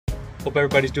Hope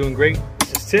everybody's doing great.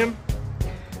 This is Tim,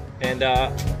 and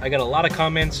I got a lot of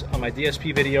comments on my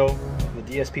DSP video, the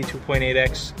DSP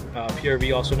 2.8X.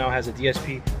 PRV also now has a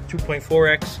DSP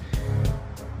 2.4X.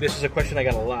 This is a question I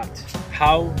got a lot.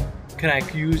 How can I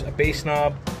use a bass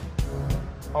knob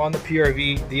on the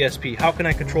PRV DSP? How can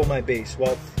I control my bass?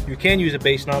 Well, you can use a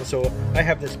bass knob. So I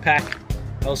have this PAC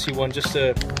LC-1, just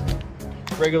a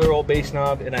regular old bass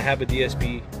knob, and I have a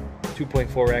DSP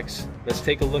 2.4X. Let's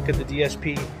take a look at the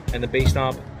DSP and the bass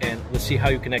knob, and let's see how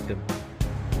you connect them.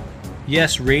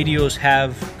 Yes, radios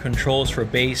have controls for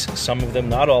bass, some of them,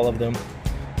 not all of them.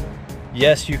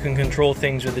 Yes, you can control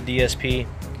things with the DSP.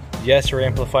 Yes, your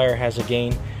amplifier has a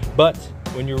gain, but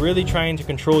when you're really trying to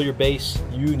control your bass,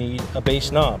 you need a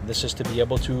bass knob. This is to be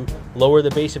able to lower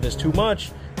the bass if it's too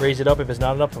much, raise it up if it's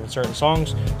not enough for certain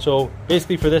songs. So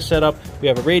basically for this setup, we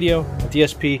have a radio, a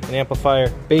DSP, an amplifier,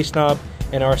 bass knob,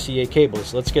 and RCA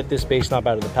cables. Let's get this bass knob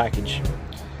out of the package.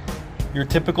 Your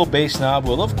typical bass knob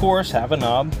will of course have a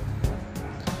knob,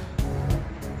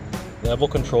 level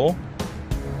control,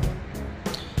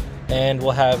 and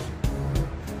we'll have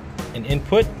an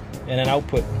input and an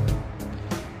output.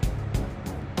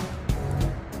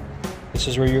 This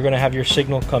is where you're going to have your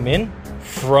signal come in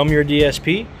from your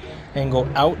DSP and go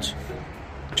out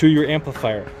to your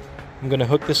amplifier. I'm going to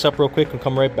hook this up real quick and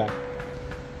come right back.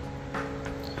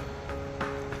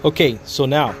 Okay, so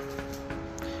now,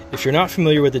 if you're not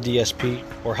familiar with the DSP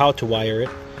or how to wire it,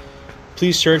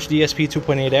 please search DSP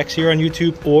 2.8X here on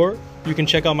YouTube, or you can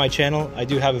check out my channel. I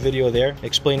do have a video there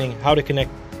explaining how to connect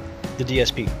the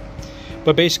DSP.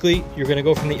 But basically, you're going to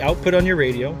go from the output on your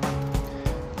radio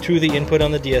to the input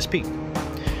on the DSP.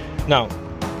 Now,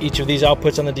 each of these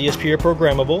outputs on the DSP are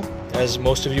programmable, as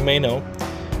most of you may know.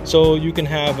 So you can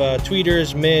have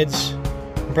tweeters, mids,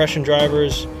 compression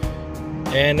drivers,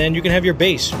 and then you can have your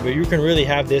bass, but you can really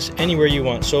have this anywhere you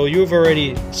want. So you've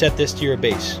already set this to your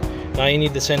bass. Now you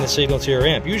need to send the signal to your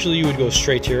amp. Usually you would go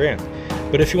straight to your amp.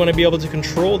 But if you want to be able to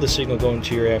control the signal going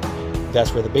to your amp,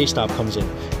 that's where the bass knob comes in.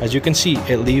 As you can see,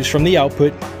 it leaves from the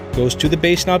output, goes to the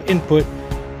bass knob input,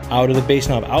 out of the bass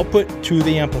knob output to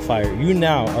the amplifier. You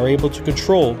now are able to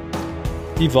control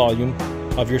the volume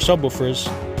of your subwoofers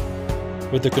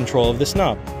with the control of this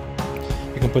knob.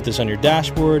 You can put this on your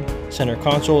dashboard, center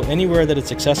console, anywhere that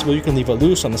it's accessible. You can leave it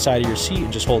loose on the side of your seat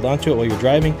and just hold on to it while you're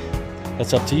driving.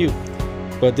 That's up to you.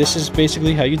 But this is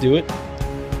basically how you do it.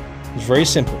 It's very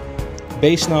simple.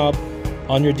 Bass knob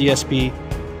on your DSP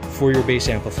for your bass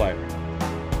amplifier.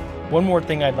 One more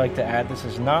thing I'd like to add, this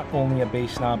is not only a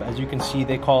bass knob. As you can see,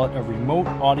 they call it a remote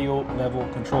audio level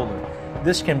controller.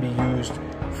 This can be used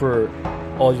for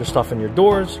all your stuff in your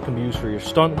doors, it can be used for your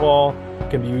stunt wall, it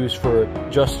can be used for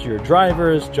just your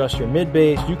drivers, just your mid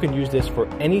bass. You can use this for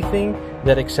anything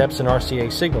that accepts an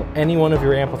RCA signal. Any one of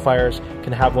your amplifiers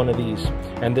can have one of these.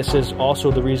 And this is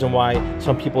also the reason why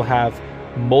some people have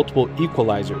multiple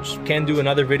equalizers. Can do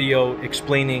another video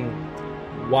explaining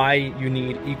why you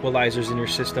need equalizers in your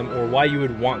system, or why you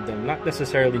would want them. Not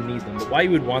necessarily need them, but why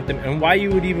you would want them, and why you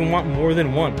would even want more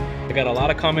than one. I got a lot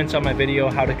of comments on my video,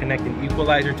 how to connect an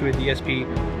equalizer to a DSP.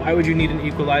 Why would you need an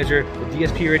equalizer? The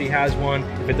DSP already has one.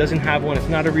 If it doesn't have one, it's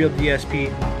not a real DSP.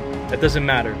 That doesn't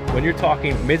matter. When you're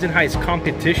talking mids and highs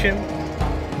competition,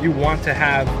 you want to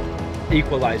have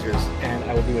equalizers, and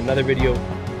I will do another video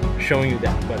showing you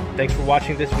that. But thanks for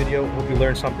watching this video. Hope you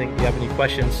learned something. If you have any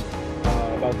questions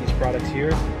about these products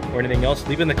here or anything else,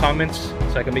 leave in the comments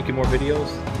so I can make you more videos,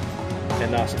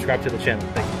 and subscribe to the channel.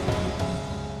 Thank you.